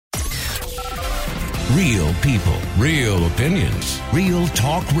Real people, real opinions, real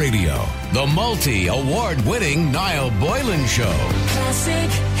talk radio. The multi-award-winning Niall Boylan Show.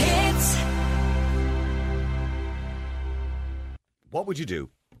 Classic hits. What would you do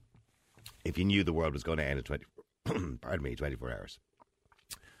if you knew the world was going to end in 24 hours?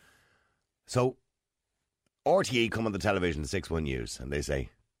 So, RTE come on the television, 6-1 News, and they say,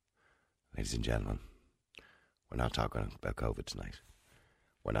 ladies and gentlemen, we're not talking about COVID tonight.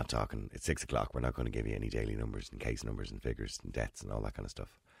 We're not talking, it's 6 o'clock, we're not going to give you any daily numbers and case numbers and figures and deaths and all that kind of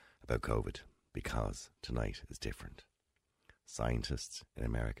stuff about COVID, because tonight is different. Scientists in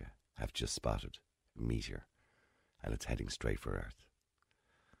America have just spotted a meteor, and it's heading straight for Earth.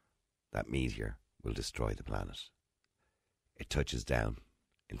 That meteor will destroy the planet. It touches down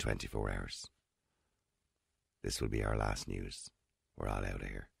in 24 hours. This will be our last news. We're all out of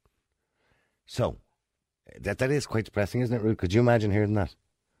here. So, that is quite depressing, isn't it, Ruth? Could you imagine hearing that?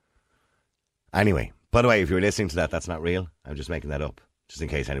 Anyway, by the way, if you're listening to that, that's not real. I'm just making that up, just in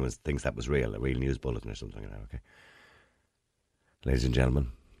case anyone thinks that was real, a real news bulletin or something like that, okay? Ladies and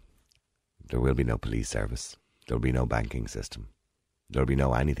gentlemen, there will be no police service. There will be no banking system. There will be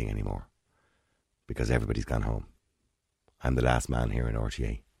no anything anymore, because everybody's gone home. I'm the last man here in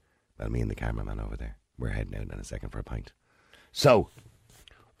RTA. Well, me and the cameraman over there. We're heading out in a second for a pint. So,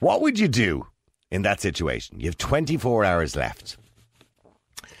 what would you do in that situation? You have 24 hours left.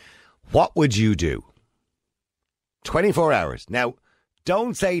 What would you do? 24 hours. Now,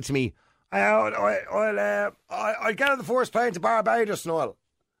 don't say to me, I'll get on the first plane to Barbados and all.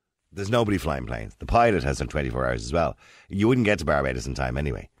 There's nobody flying planes. The pilot has 24 hours as well. You wouldn't get to Barbados in time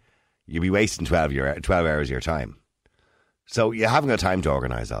anyway. You'd be wasting 12 hours of your time. So you haven't got time to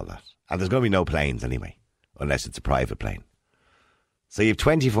organise all that. And there's going to be no planes anyway, unless it's a private plane. So you have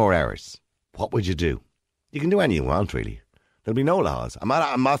 24 hours. What would you do? You can do anything you want, really. There'll be no laws.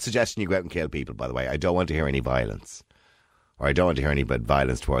 I'm not suggesting you go out and kill people, by the way. I don't want to hear any violence. Or I don't want to hear any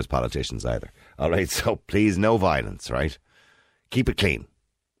violence towards politicians either. All right, so please, no violence, right? Keep it clean.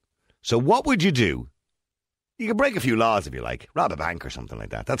 So what would you do? You can break a few laws if you like. Rob a bank or something like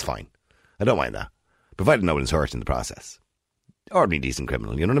that. That's fine. I don't mind that. Provided no one's hurt in the process. Ordinary decent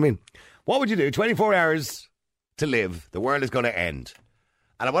criminal, you know what I mean? What would you do? 24 hours to live. The world is going to end.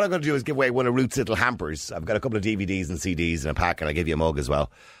 And what I'm going to do is give away one of Ruth's little hampers. I've got a couple of DVDs and CDs in a pack, and I'll give you a mug as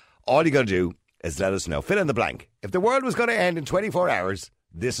well. All you got to do is let us know. Fill in the blank. If the world was going to end in 24 hours,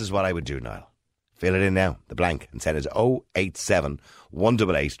 this is what I would do, Niall. Fill it in now, the blank, and send it to 087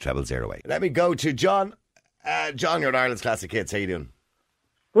 188 0008. Let me go to John. John, you're in Ireland's Classic Hits. How you doing?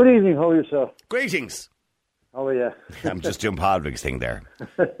 Good evening, how are you, sir? Greetings. How are you? I'm just doing Padraig's thing there.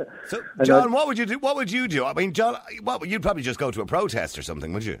 So, John, what would you do? What would you do? I mean, John, you'd probably just go to a protest or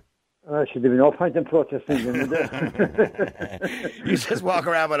something, would you? I should have been no point in protesting. You just walk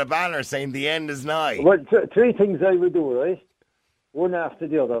around with a banner saying the end is nigh. Well, three things I would do, right? One after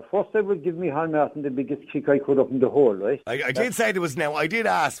the other. First, I would give me Hal Martin the biggest kick I could up in the hole, right? I did say there was I did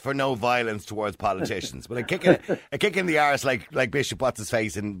ask for no violence towards politicians, but a kick in the arse like Bishop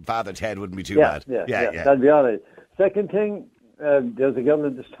What's-His-Face and Father Ted wouldn't be too bad. Yeah, that'd be all right. Second thing, there's a girl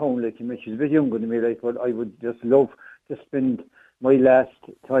in this town, like, she's a bit younger than me, like, but I would just love to spend my last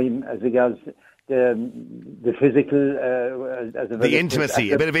time as a girl, the physical, the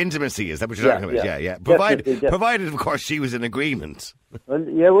intimacy, a bit of intimacy, is that what you're talking about? Yeah. Provided, of course, she was in agreement. Well,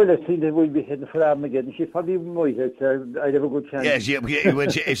 I think that we'd be heading for Armageddon. She probably might. I'd have a good chance. Yeah,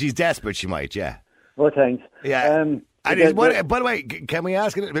 if she's desperate, she might. Yeah. Oh, thanks. Yeah. By the way, can we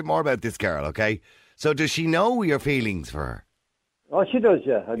ask a little bit more about this girl? Okay. So, does she know your feelings for her? Oh, she does.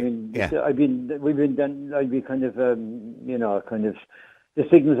 Yeah. I mean, I'd be kind of, the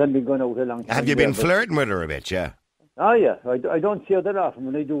signals have been going out a long time. Have you been flirting with her a bit? Yeah. Oh yeah, I don't see her that often.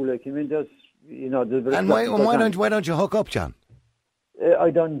 When I do, like, I mean, there's. And why don't you hook up, John? I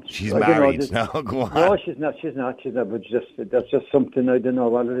don't. She's married. No, go on. No, she's not. But that's just something. I don't know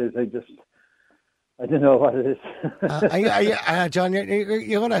what it is. I don't know what it is. John,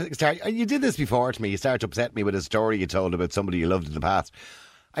 you're going to start. You did this before to me. You started to upset me with a story you told about somebody you loved in the past.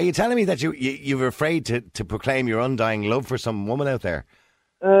 Are you telling me that you were afraid to proclaim your undying love for some woman out there?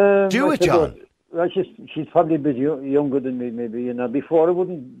 Do it, John. Well, she's probably a bit younger than me, maybe. Before it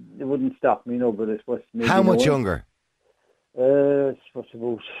wouldn't stop me, but I suppose. How much younger? It's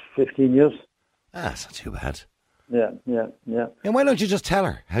about 15 years. That's not too bad. Yeah. And why don't you just tell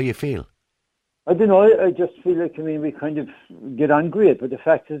her how you feel? I don't know. I just feel like, we kind of get angry at it, but the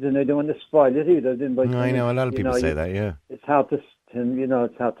fact is, and I don't want to spoil it either. I know a lot of people say that. Yeah, it's hard to,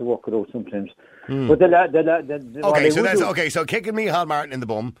 it's hard to work it out sometimes. Mm. But So kicking me Hal Martin in the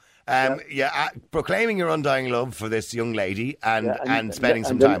bum proclaiming your undying love for this young lady and spending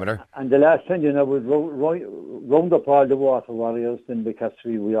some time with her. And the last thing, we'd round up all the water warriors then, because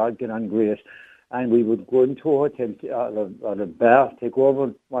we all get on great. And we would go into a hotel or a bar, take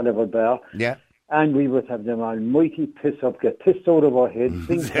over whatever bar. Yeah. And we would have them almighty piss up, get pissed out of our heads,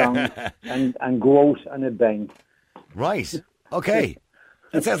 sing songs, and go out on a bang. Right. Okay.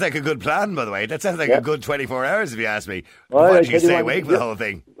 That sounds like a good plan, by the way. That sounds like a good 24 hours, if you ask me. Why do you stay awake for the whole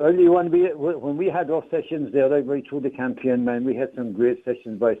thing? Well, you want to be... When we had our sessions there, right through the campaign, man, we had some great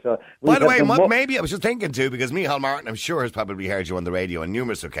sessions by the way, maybe I was just thinking too, because Micheál Martin, I'm sure, has probably heard you on the radio on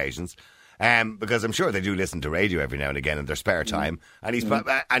numerous occasions. Because I'm sure they do listen to radio every now and again in their spare time. And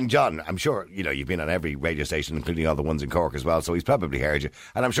and John, I'm sure, you've been on every radio station, including all the ones in Cork as well, so he's probably heard you.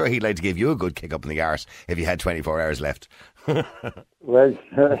 And I'm sure he'd like to give you a good kick up in the arse if you had 24 hours left. Well,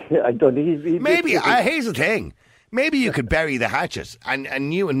 I don't think he'd maybe, here's the thing. Maybe you could bury the hatchet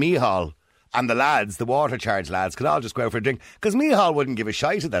and you and Micheál and the lads, the water charge lads, could all just go out for a drink. Because Micheál wouldn't give a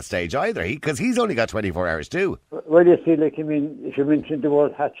shite at that stage either, because he's only got 24 hours too. Well, you see, if you mentioned the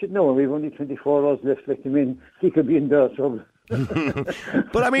word hatchet, no, we've only 24 hours left. He could be in there trouble.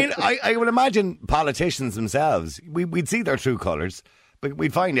 But I would imagine politicians themselves, we'd see their true colours, but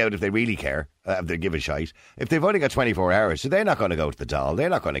we'd find out if they really care, if they give a shite. If they've only got 24 hours, so they're not going to go to the doll. They're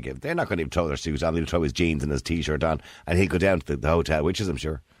not going to throw their suit on. They'll throw his jeans and his t-shirt on, and he'll go down to the hotel, which is, I'm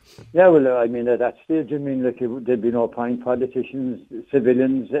sure. Yeah, well, at that stage, there'd be no point. Politicians,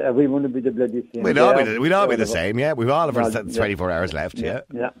 civilians, everyone would be the bloody same. We'd all be the same, yeah. We've all of our 24 hours left, yeah.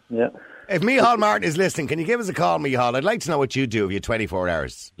 Yeah. If Micheál Martin is listening, can you give us a call, Micheál? I'd like to know what you do if you had 24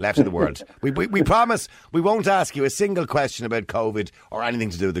 hours left in the world. We promise we won't ask you a single question about COVID or anything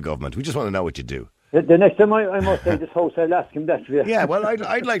to do with the government. We just want to know what you do. The next time I must say this house, I'll ask him that. Yeah, well,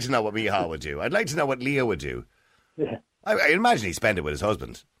 I'd like to know what Micheál would do. I'd like to know what Leo would do. Yeah. I imagine he'd spend it with his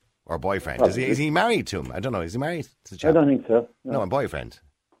husband or boyfriend. Is he married to him? I don't know. Is he married to the chap? I don't think so. No, a boyfriend.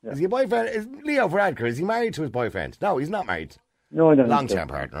 Yeah. Is he a boyfriend? Is Leo Varadkar, is he married to his boyfriend? No, he's not married. No, I don't think so. Long-term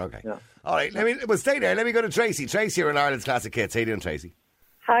partner, okay. Yeah. All right, we'll stay there. Let me go to Tracy. Tracy, you're in Ireland's Classic Hits. How you doing, Tracy?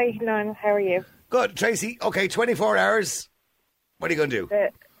 Hi, Nan. How are you? Good. Tracy, okay, 24 hours. What are you going to do?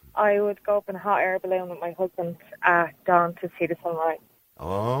 I would go up in a hot air balloon with my husband at dawn to see the sunrise.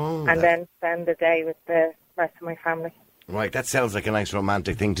 Oh. And then spend the day with the rest of my family. Right, that sounds like a nice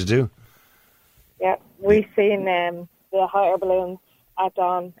romantic thing to do. Yeah, we've seen the hot air balloons at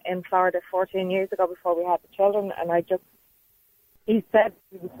dawn in Florida 14 years ago before we had the children, and he said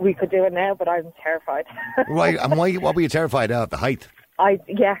we could do it now, but I'm terrified. Right, and what were you terrified of? The height?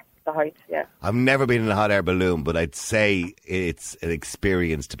 The height, yeah. I've never been in a hot air balloon, but I'd say it's an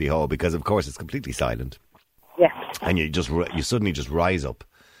experience to behold because, of course, it's completely silent. Yeah. And you suddenly just rise up.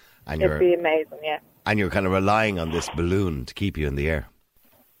 And it'd be amazing, yeah. And you're kind of relying on this balloon to keep you in the air.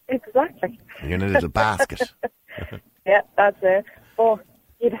 Exactly. And you're in a little basket. Yeah, that's it. But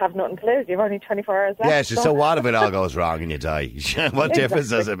you'd have nothing to lose. You've only 24 hours left. Yeah, so what if it all goes wrong and you die? What difference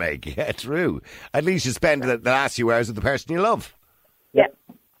does it make? Yeah, true. At least you spend the last few hours with the person you love. Yeah.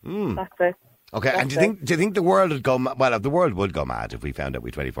 That's it. Okay, and do you think the world would go mad? Well, the world would go mad if we found out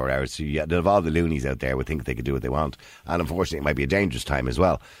we 24 hours. So of all the loonies out there would think they could do what they want. And unfortunately, it might be a dangerous time as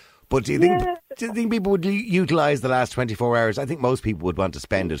well. But do you think people would utilise the last 24 hours? I think most people would want to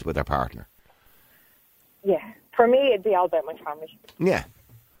spend it with their partner. Yeah. For me, it'd be all about my family. Yeah.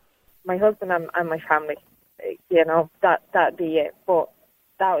 My husband and my family. You know, that'd be it. But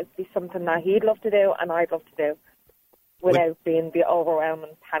that would be something that he'd love to do and I'd love to do without being the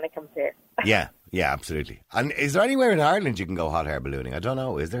overwhelming panic and fear. Yeah, absolutely. And is there anywhere in Ireland you can go hot air ballooning? I don't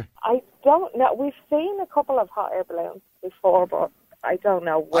know, is there? I don't know. We've seen a couple of hot air balloons before, but I don't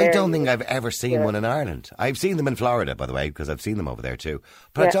know where. I don't think I've ever seen one in Ireland. I've seen them in Florida, by the way, because I've seen them over there too.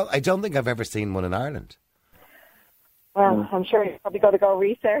 But I don't think I've ever seen one in Ireland. Well, I'm sure you've probably got to go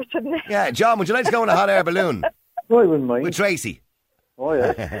research it. Yeah, John, would you like to go on a hot air balloon? No, I wouldn't mind. With Tracy? Oh,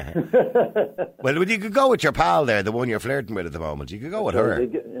 yeah. Well, you could go with your pal there, the one you're flirting with at the moment. You could go with her.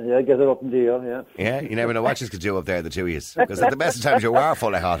 Yeah, get it up in the air, yeah. Yeah, you never know what you could do up there, the two of you. Because at the best of times, you are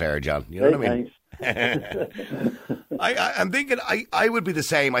full of hot air, John. You know what I mean? I'm thinking I would be the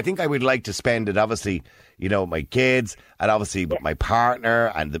same. I think I would like to spend it, obviously, my kids and obviously with my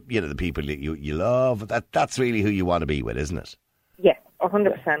partner and the people that you love. That's really who you want to be with, isn't it? Yeah,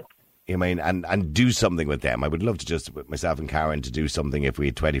 100%. I mean, and do something with them. I would love to just, with myself and Karen, to do something if we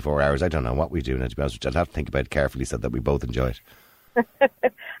had 24 hours. I don't know what we do now, to be honest with you. I'd have to think about it carefully so that we both enjoy it.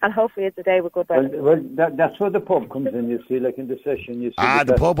 And hopefully it's a day with good weather. Well, that's where the pub comes in, you see, like in the session. You see,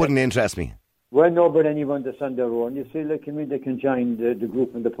 the pub wouldn't interest me. Well, no, but anyone that's on their own, you see, like, they can join the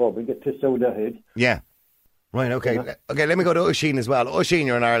group in the pub and get pissed out of their head. Yeah. Right, okay. You know? Okay, let me go to Oisín as well. Oisín,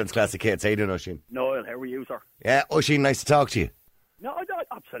 you're in Ireland's Classic Hits. How you doing, Oisín? Noel, how are you, sir? Yeah, Oisín, nice to talk to you. No,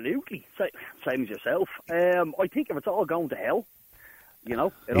 absolutely. Same as yourself. I think if it's all going to hell,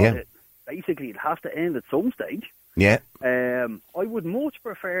 basically it has to end at some stage. Yeah. I would much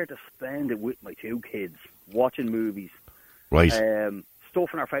prefer to spend it with my 2 kids, watching movies. Right.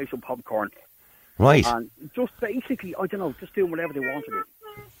 Stuffing our face with popcorn. Right. And just basically, I don't know, just doing whatever they want to do.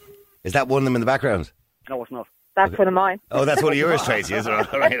 Is that one of them in the background? No, it's not. That's one of mine. Oh, that's one of yours, Tracy, is it?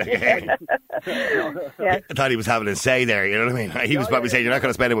 All right, okay. Yeah. I thought he was having a say there, you know what I mean? He was probably saying, you're not going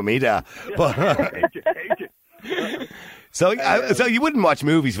to spend it with me, Dad. But So you wouldn't watch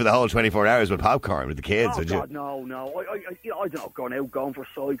movies for the whole 24 hours with popcorn with the kids, would you? God, no. I don't know, going for a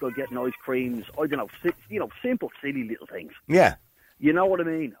cycle, getting ice creams. I don't know, simple, silly little things. Yeah. You know what I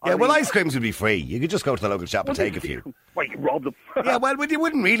mean? Well, ice creams would be free. You could just go to the local shop and take a few. Why, you rob them? Yeah, well, you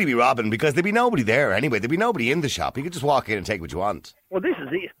wouldn't really be robbing because there'd be nobody there anyway. There'd be nobody in the shop. You could just walk in and take what you want. Well, this is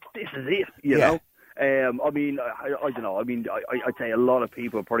it. You know. I mean, I don't know. I mean, I'd say a lot of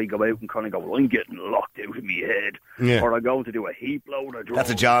people probably go out and kind of go, well, I'm getting locked out of my head, or I'm going to do a heap load of drugs. That's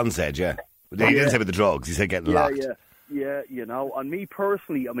what John said, yeah. He didn't say with the drugs. He said getting locked. Yeah, you know. And me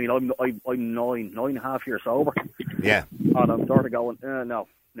personally, I mean, I'm 9.5 years sober. Yeah. And I'm sort of going, no.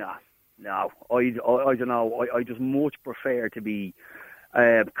 I don't know. I just much prefer to be.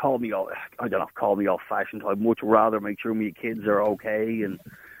 Call me off fashioned. I'd much rather make sure my kids are okay and.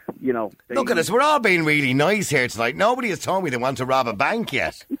 You know, look at us, we're all being really nice here tonight. Nobody has told me they want to rob a bank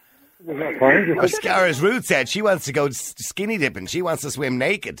yet. As Ruth said, she wants to go skinny dipping. She wants to swim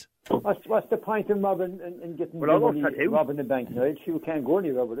naked. What's the point in robbing and getting money, robbing the bank, right? You can't go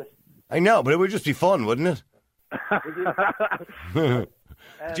anywhere with it. I know, but it would just be fun, wouldn't it?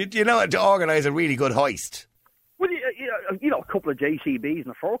 Do you know, to organise a really good heist? Well, you know, a couple of JCBs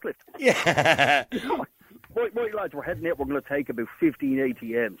and a forklift. Yeah. My lads, we're heading out. We're going to take about 15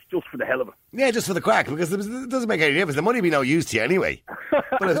 ATMs just for the hell of it. Yeah, just for the crack, because it doesn't make any difference. The money will be no use to you anyway.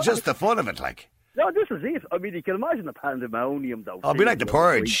 But it's just the fun of it, like. No, this is it. I mean, you can imagine the pandemonium, though. Oh, it'd be like the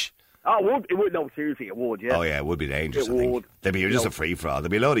Purge. Oh, it would. No, seriously, it would, yeah. Oh, yeah, it would be dangerous, I think. There'd be just a free-for-all.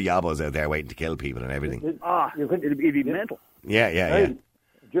 There'd be a load of yabbos out there waiting to kill people and everything. It'd be mental. Yeah. Right.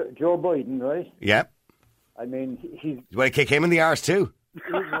 Joe Biden, right? Yeah. I mean, he's... You want to kick him in the arse, too?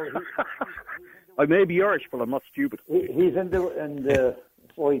 I may be Irish, but I'm not stupid. He's in the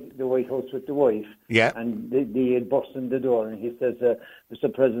White House with the wife. Yeah. And they had bust in the door, and he says,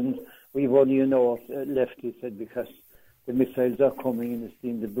 Mr. President, we've only an hour left, he said, because the missiles are coming in the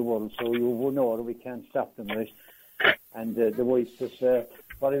end of the world, so you will know we can't stop them, right? And the wife says,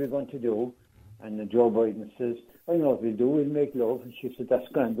 what are we going to do? And Joe Biden says, I know what we'll do, we'll make love. And she said, that's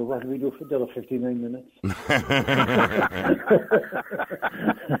grand, but what do we do for the other 59 minutes?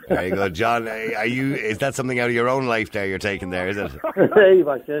 There you go, John. Is that something out of your own life there you're taking there, is it?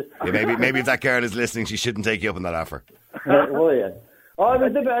 Yeah, maybe if that girl is listening, she shouldn't take you up on that offer. Oh, yeah. Oh, it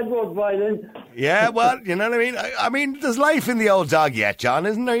was a bad word, Biden. Yeah, well, you know what I mean? I mean, there's life in the old dog yet, John,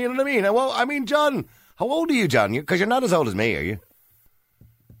 isn't there? You know what I mean? Well, I mean, John, how old are you, John? Because you're not as old as me, are you?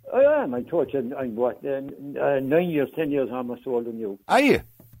 I am. I told you, I'm what, 9 years, 10 years almost older than you. Are you?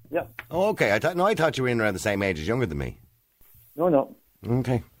 Yeah. Oh, okay. I thought you were in around the same age as younger than me. No.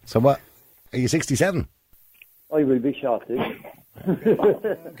 Okay. So what? Are you 67? I will be shortly.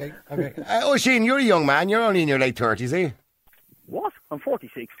 Okay. Oisín, you're a young man. You're only in your late 30s, are you? What? I'm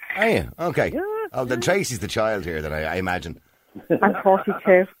 46. Are you? Okay. Yeah. Oh, then Tracy's the child here, then I imagine. I'm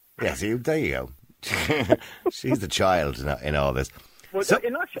 42. Yeah, see, there you go. She's the child in all this. Well, so,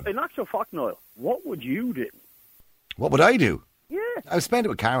 in actual fact, Niall, what would you do? What would I do? Yeah. I would spend it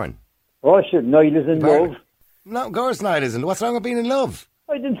with Karen. Oh, shit, Niall is in love. No, of course not, isn't. What's wrong with being in love?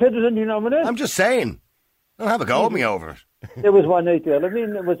 I didn't say there's anything wrong with it. I'm just saying. Don't have a go at me over it. There was one night there. I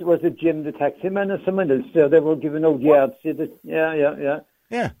mean, it was it Jim, the taxi man, and someone else there. They were giving out yards. Yeah.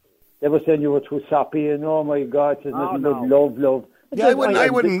 Yeah. They were saying you were too soppy, and oh my God, there's nothing but love. Yeah,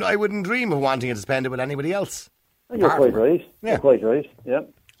 I wouldn't dream of wanting to spend it with anybody else. You're quite right. Yeah. You're quite right. Yeah.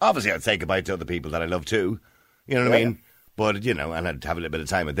 Obviously, I'd say goodbye to other people that I love too. You know what I mean? But, you know, and I'd have a little bit of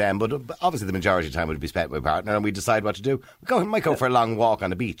time with them. But obviously, the majority of the time would be spent with my partner, and we decide what to do. We might go for a long walk on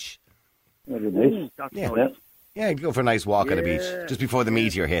the beach. That'd be nice. Nice. Yeah, go for a nice walk on the beach just before the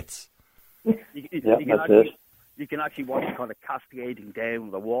meteor hits. That's it. You can actually watch it kind of cascading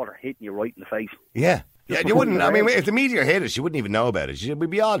down, the water hitting you right in the face. Yeah. Yeah, you wouldn't. I mean, if the meteor hit us, you wouldn't even know about it. We'd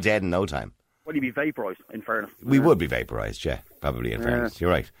be all dead in no time. Well, you'd be vaporised, in fairness. We would be vaporised, yeah. Probably, in fairness. You're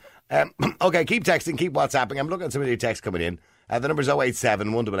right. Okay, keep texting, keep WhatsApping. I'm looking at some of your texts coming in. The number's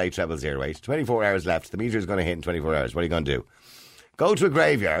 087 188 0008. 24 hours left. The meteor's going to hit in 24 hours. What are you going to do? Go to a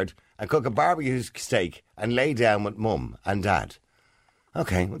graveyard and cook a barbecue steak and lay down with mum and dad.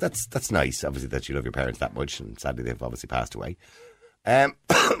 Okay, well, that's nice. Obviously, that you love your parents that much, and sadly, they've obviously passed away.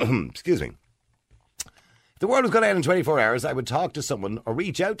 Excuse me. If the world was going to end in 24 hours, I would talk to someone or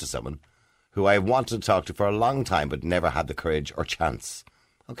reach out to someone who I have wanted to talk to for a long time but never had the courage or chance.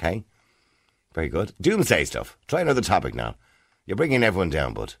 Okay. Very good. Doomsday stuff. Try another topic now. You're bringing everyone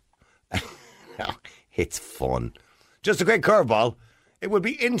down, bud. It's fun. Just a quick curveball. It would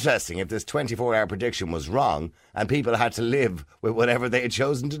be interesting if this 24-hour prediction was wrong and people had to live with whatever they had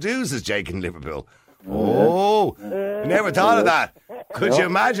chosen to do, says Jake in Liverpool. Oh, never thought of that. Could you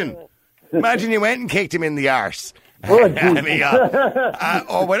imagine? Imagine you went and kicked him in the arse. Or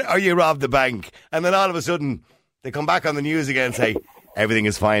you robbed the bank. And then all of a sudden, they come back on the news again and say, everything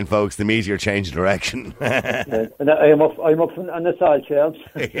is fine, folks. The meteor changed direction. And I'm up on the side shelves.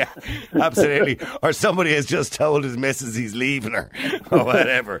 Yeah, absolutely. Or somebody has just told his missus he's leaving her. Or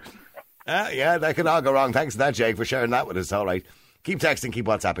whatever. Yeah, that could all go wrong. Thanks to that, Jake, for sharing that with us. All right. Keep texting, keep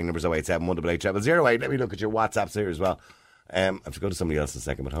WhatsApping. Numbers 087 188 008. Let me look at your WhatsApps here as well. I have to go to somebody else in a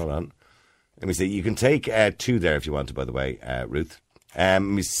second, but hold on. Let me see. You can take 2 there if you want to, by the way, Ruth. Let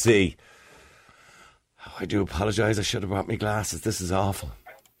me see. Oh, I do apologise. I should have brought my glasses. This is awful.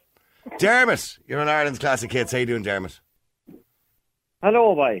 Dermot, you're on Ireland's Classic Hits. How you doing, Dermot?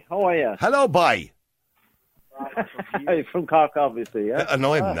 Hello, boy. How are you? Hello, bye. I'm from Cork, obviously, yeah?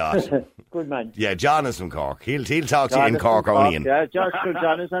 No, I'm not. Good man. Yeah, John is from Cork. He'll talk to you in Cork only. Yeah,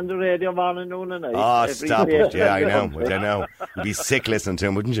 John is on the radio morning, noon and night. Oh, stop it. Yeah, I know. You'd be sick listening to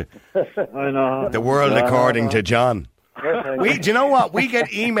him, wouldn't you? I know. The world according to John. Do you know what? We get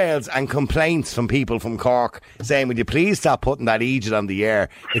emails and complaints from people from Cork saying, would you please stop putting that Egypt on the air?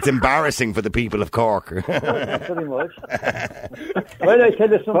 It's embarrassing for the people of Cork. Pretty much. Well, I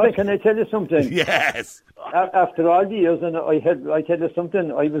tell you something. Can I tell you something? Yes. After all the years, and I tell you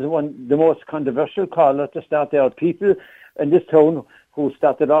something, I was the most controversial caller to start out. People in this town who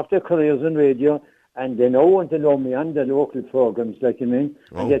started off their careers in radio, and they now want to know me on the local programmes, like you mean,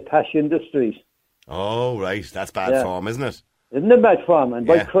 and get passion in the street. Oh, right. That's bad form, isn't it? Isn't it bad form? And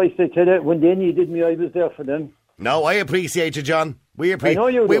by Christ, I tell you, when they needed me, I was there for them. No, I appreciate you, John. I know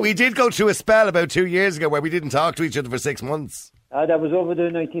you do. We did go through a spell about 2 years ago where we didn't talk to each other for 6 months. That was over the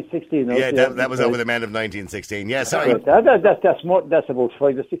 1916. Yeah, that was over the men of 1916. Yeah, sorry. That's about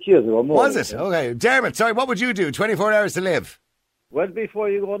 5 or 6 years ago. Was it? Okay. Dermot, sorry, what would you do? 24 hours to live? Well, before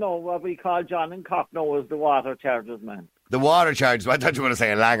you go, no, what we call John in Cork now is the water charges, man. The water charges. I thought you were going to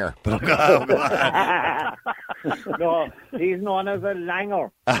say a langer. No, he's known as a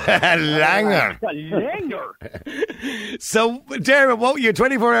langer. A langer. A langer. So, Dermot, what your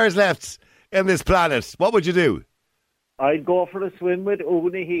 24 hours left in this planet? What would you do? I'd go for a swim with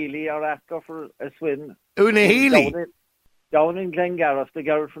Una Healy or ask her for a swim. Una Healy? Down in Glengarriff, the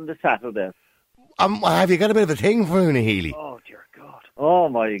girl from the Saturdays. Have you got a bit of a thing for Una Healy? Oh, dear God. Oh,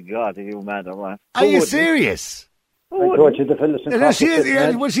 my God, are you mad or what? Are you serious? I told you the fellas in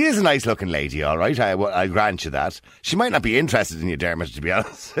Cork. She is a nice-looking lady, all right. I grant you that. She might not be interested in you, Dermot, to be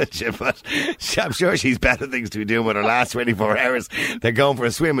honest with you, but I'm sure she's better things to be doing with her last 24 hours than going for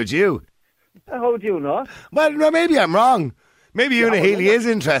a swim with you. How do you know? Well, no, maybe I'm wrong. Maybe Una Healy is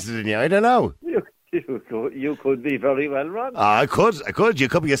interested in you. I don't know. You could be very well wrong. I could. You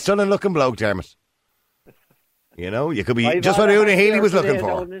could be a stunning-looking bloke, Dermot. You know, you could be just what Una Healy was looking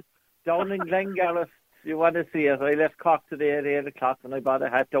for. Down in Glengarriff. You want to see it? I left Cork today at 8 o'clock and I bought a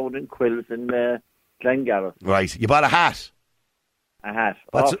hat down in Quills in Glengarriff. Right, you bought a hat? A hat.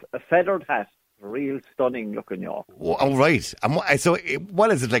 A feathered hat. Real stunning looking, y'all. Oh, right. So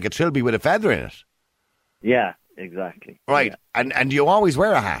what is it, like a trilby with a feather in it? Yeah, exactly. Right, yeah. And do you always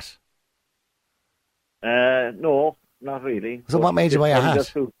wear a hat? No, not really. So what made you buy a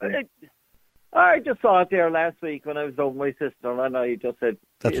hat? I just saw it there last week when I was down with my sister, and I just said,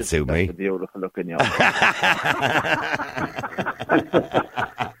 "That would suit me." That's a beautiful looking young.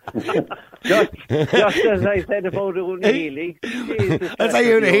 just as I said about Una Healy. That's how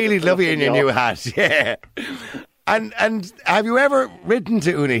Una Healy'd love you in your new hat. Yeah. And have you ever written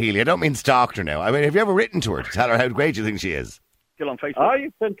to Una Healy? I don't mean stalked her now. I mean, have you ever written to her to tell her how great you think she is? Still on Facebook. Oh,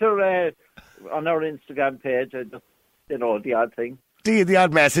 you sent her on our Instagram page. I just, the odd thing. The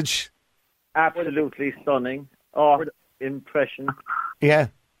odd message. Absolutely stunning. Oh, impression. Yeah.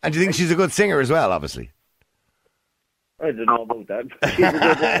 And do you think she's a good singer as well, obviously? I don't know about that.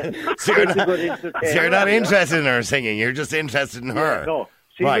 She's a good entertainer. So you're not interested in her singing, you're just interested in her. Yeah, no,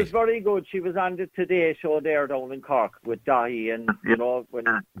 she was very good. She was on the Today Show there down in Cork with Dahi and, when...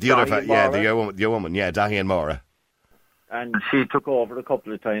 The other woman, Dahi and Maura. and she took over a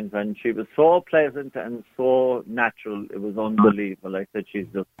couple of times, and she was so pleasant and so natural. It was unbelievable. I said she's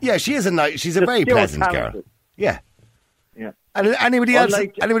just she is she's a just very pure pleasant girl. talented. Yeah. Yeah. And anybody else?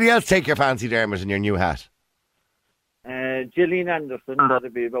 Unlike- Anybody else take your fancy, Dermot, in your new hat? Gillian Anderson,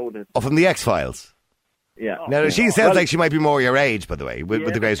 that'd be about it. Oh, from the X-Files. Yeah. Now, she sounds like she might be more your age, by the way, with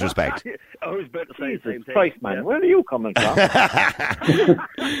the greatest respect. I was about to say the same Jesus thing. Christ, man, where are you coming from?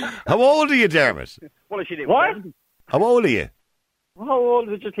 How old are you, Dermot? What is she doing? What? How old are you? How old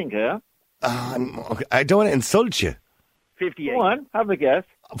would you think I am? Okay, I don't want to insult you. 58. Go on, have a guess.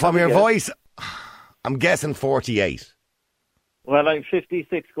 From Have a your guess. voice, I'm guessing 48. Well, I'm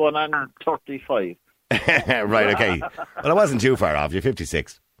 56 going on 35. Right, okay. Well, I wasn't too far off. You're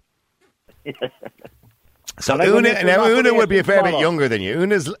 56. So Well, I'm going in for an Una would be a fair bit operation younger than you.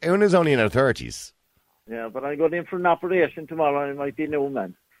 Una's only in her 30s. Yeah, but I'm going in for an operation tomorrow and I might be new,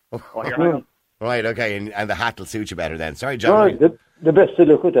 man. Oh, you're Right, okay, and the hat will suit you better then. Sorry, No, John. the best to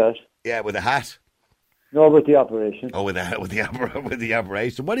look at that. Yeah, with the hat. No, with the operation. Oh, with the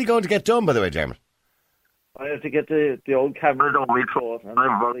operation. What are you going to get done, by the way, Dermot? I have to get the old camera down my throat and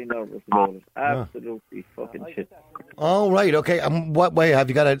I'm very nervous about it. Absolutely fucking shit. Oh, right, okay. What way? Have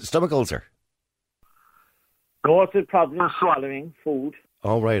you got a stomach ulcer? What's the problem swallowing food?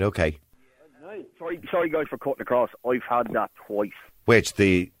 Oh, right, okay. sorry guys for cutting across. I've had that twice. Which,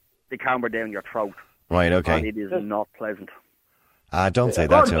 the camera down your throat. Right, And okay. it is not pleasant. Don't say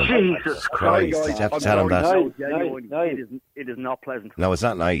that to him. Jesus Christ, Sorry, did you have to I'm tell him sorry. that? No, Nice, genuinely, nice. It is not pleasant. No, it's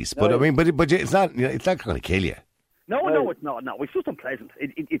not nice. But, I mean, but it's not going to kill you. No, it's not. No, it's just unpleasant.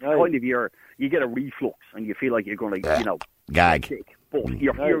 It's Right. kind of you get a reflux and you feel like you're going to, Gag. sick. But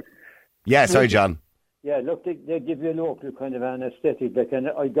you're Yeah, sorry, John. Yeah, look, they give you a local kind of anaesthetic, and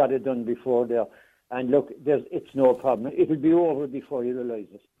I got it done before there. And look, it's no problem. It'll be over before you realise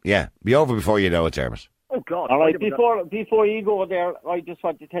it. Yeah, be over before you know it, Dermot. oh God. All right, I never before you go there, I just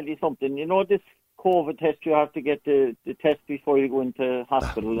want to tell you something. You know this COVID test, you have to get the test before you go into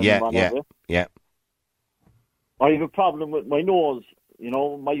hospital and Yeah, whatever. yeah. I have a problem with my nose,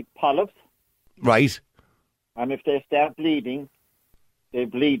 my polyps, Right. and if they start bleeding, they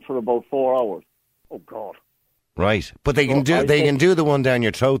bleed for about 4 hours. Oh God. Right. But they can do the one down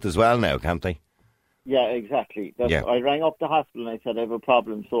your throat as well now, can't they? Yeah, exactly. Yeah. I rang up the hospital and I said I have a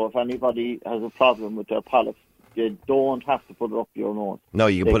problem. So if anybody has a problem with their polyps, they don't have to put it up your nose. No,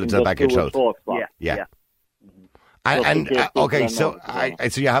 you can They put it to the just back of do your a throat. spot. Yeah. Just in And case people okay, don't so know.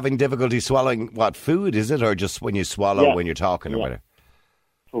 so you're having difficulty swallowing what food is it, or just when you swallow Yeah. when you're talking or Yeah. whatever?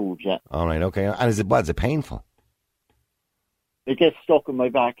 Food, yeah. All right, okay. And is it painful? It gets stuck in my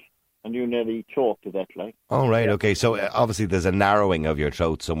back and you nearly choke to death, like. All right, okay. So obviously there's a narrowing of your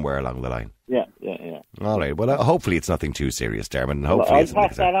throat somewhere along the line. Yeah. All right. Well, hopefully it's nothing too serious, Dermot. And Well, hopefully I'll it's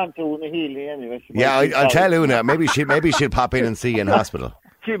pass that on to Una Healy anyway. She yeah, might be I'll tell sorry. Una. Maybe she'll pop in and see you in hospital.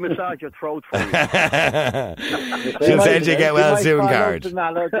 She massage your throat for you. She'll send you get well She might soon call up card. to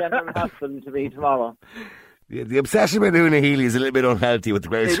Mallow General Hospital to me tomorrow. The obsession with Una Healy is a little bit unhealthy with the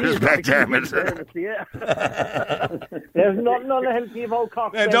greatest respect, Dermot. Yeah. There's nothing unhealthy about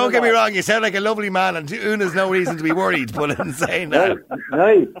cocktail. Now, don't get me at all. wrong, you sound like a lovely man, and Una's no reason to be worried, but in saying that.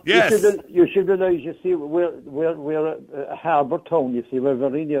 Right. Yes. You should realise, you see, we're a harbour town, you see. We're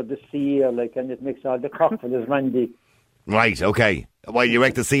very near the sea here, and it makes all the cocktails randy. Right, okay. Well, you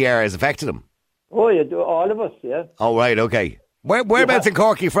reckon the sea air has affected him? Oh, yeah, all of us, yeah. Oh, right, okay. Whereabouts in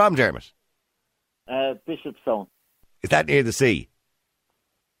Cork are you from, Dermot? Bishopstown. Is that near the sea?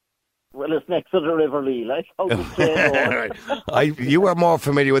 Well, it's next to the River Lee, like. Out the train road. You are more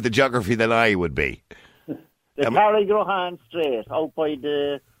familiar with the geography than I would be. The Carrigrohan Strait, out by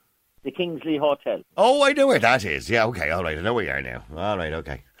the Kingsley Hotel. Oh, I know where that is. Yeah, okay, all right. I know where you are now. All right,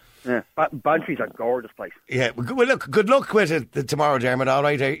 okay. Yeah. Bantry's a gorgeous place. Yeah, well, look, good luck with it tomorrow, Dermot. All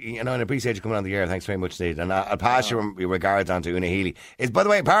right, and I appreciate you coming on the air. Thanks very much, Steve. And I'll pass your regards on to Una Healy. By the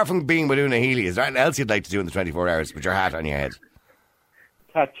way, apart from being with Una Healy, is there anything else you'd like to do in the 24 hours with your hat on your head?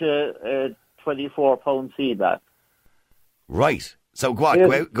 Catch a 24-pound sea bass. Right. So what?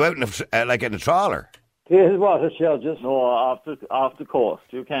 Yes. Go out in a trawler. Here's water charges. No, off the coast.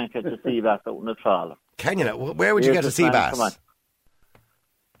 You can't catch a sea bass out in a trawler. Can you? Not? Where would you Here's get a the sea plan, come on. bass?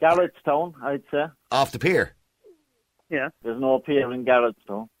 Garrettstown, I'd say. Off the pier. Yeah. There's no pier in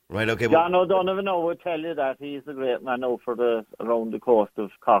Garrettstown. Right. Okay. Well, John O'Donovan will tell you that. He's a great man out around the coast of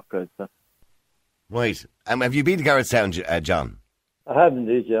Cork, I'd say. right. Have you been to Garrettstown, John? I have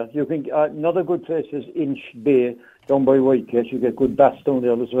indeed, yeah. You can, another good place is Inch Bay, down by Whitegate. You get good bass down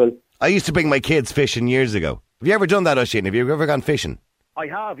there as well. I used to bring my kids fishing years ago. Have you ever done that, Oisin? Have you ever gone fishing? I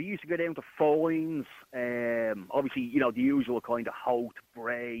have. I used to go down to Foynes. Obviously, the usual kind of Hout,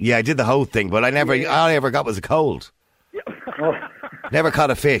 Bray. Yeah, I did the whole thing, but all I ever got was a cold. Yeah, Never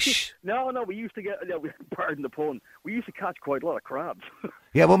caught a fish. No, we used to get, pardon the pun, we used to catch quite a lot of crabs.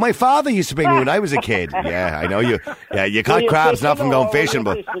 Yeah, well, my father used to bring me when I was a kid. Yeah, I know you. Yeah, you caught crabs, not from going fishing,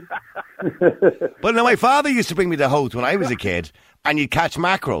 but. But no, my father used to bring me to Howth when I was a kid, and you'd catch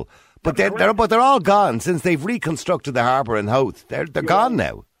mackerel. But they're all gone since they've reconstructed the harbour in Howth. They're gone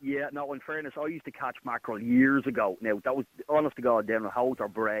now. Yeah, no, in fairness, I used to catch mackerel years ago. Now, that was, honest to God, down in Howth or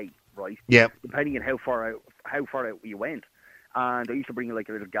Bray, right? Yeah. Depending on how far out you went. And I used to bring like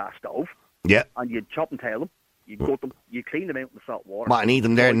a little gas stove. Yeah. And you'd chop and tail them. You'd gut them. You'd clean them out in the salt water. What, and eat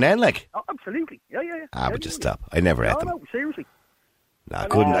them there and then, like? Oh, absolutely. Yeah. But just stop. I never ate them. No, seriously. No,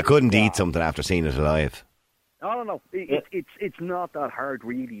 I couldn't eat something after seeing it alive. No. It's not that hard,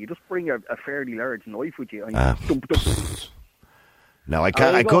 really. You just bring a fairly large knife with you and dump. No, I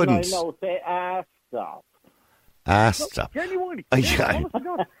can't. I couldn't. No, say stop. Stop. Genuinely. I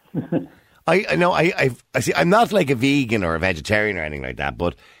know. I see. I'm not like a vegan or a vegetarian or anything like that.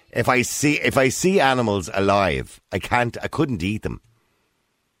 But if I see animals alive, I couldn't eat them.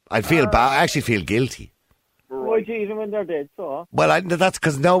 I'd feel bad. I actually feel guilty. Why'd you eat them when they're dead? So. Well, that's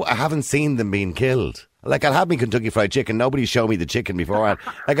because I haven't seen them being killed. Like, I'll have me Kentucky Fried Chicken. Nobody showed me the chicken beforehand.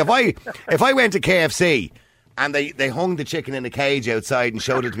 Like, if I went to KFC and they hung the chicken in a cage outside and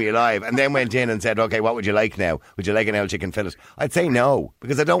showed it to me alive, and then went in and said, "Okay, what would you like now? Would you like an old chicken fillet?" I'd say no,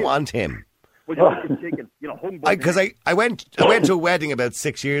 because I don't want him. Would you like the chicken? Because I went to a wedding about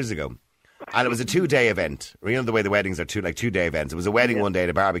 6 years ago, and it was a 2-day event. You know the way the weddings are 2-day events. It was a wedding one day, and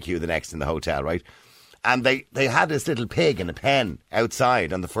a barbecue the next in the hotel, right? And they had this little pig in a pen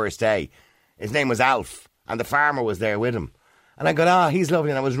outside on the first day. His name was Alf, and the farmer was there with him. And I go, he's lovely,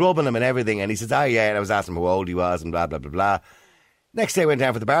 and I was rubbing him and everything, and he says, yeah, and I was asking him how old he was, and blah, blah, blah, blah. Next day I went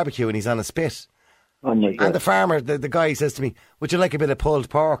down for the barbecue, and he's on a spit. Oh my God. And the farmer, the guy says to me, "Would you like a bit of pulled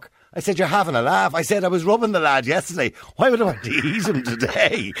pork?" I said, "You're having a laugh." I said, "I was rubbing the lad yesterday. Why would I want to eat him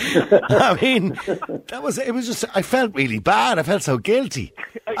today?" I mean, it was just, I felt really bad. I felt so guilty.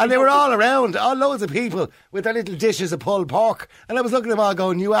 And they were all around, loads of people with their little dishes of pulled pork. And I was looking at them all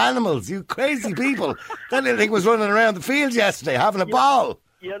going, "You animals, you crazy people." That little thing was running around the field yesterday, having a ball.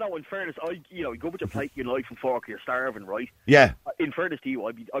 Yeah, no, in fairness, you go with your plate, your knife and fork, you're starving, right? Yeah. In fairness to you,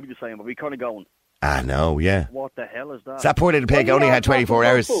 I'd be the same. I'd be kind of going, no, yeah. what the hell is that? So that poor little pig only had 24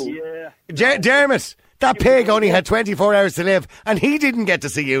 hours. Yeah. Dermot, that pig only had 24 hours to live, and he didn't get to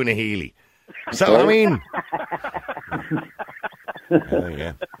see Una Healy. So, I mean... Oh,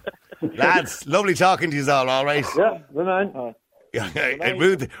 yeah. Lads, lovely talking to you all right? Yeah, good man.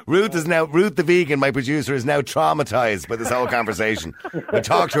 Ruth the vegan, my producer, is now traumatised by this whole conversation. We'll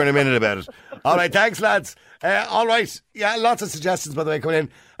talk to her in a minute about it. All right, thanks, lads. All right, yeah, lots of suggestions, by the way, coming in.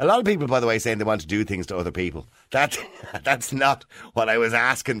 A lot of people, by the way, saying they want to do things to other people. That's not what I was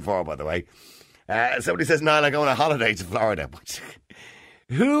asking for, by the way. Somebody says, "No, I'm going on a holiday to Florida."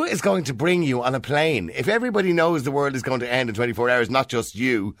 Who is going to bring you on a plane? If everybody knows the world is going to end in 24 hours, not just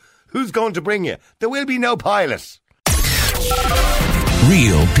you, who's going to bring you? There will be no pilot.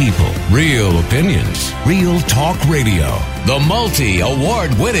 Real people, real opinions, real talk radio. The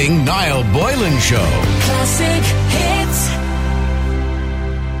multi-award-winning Niall Boylan Show. Classic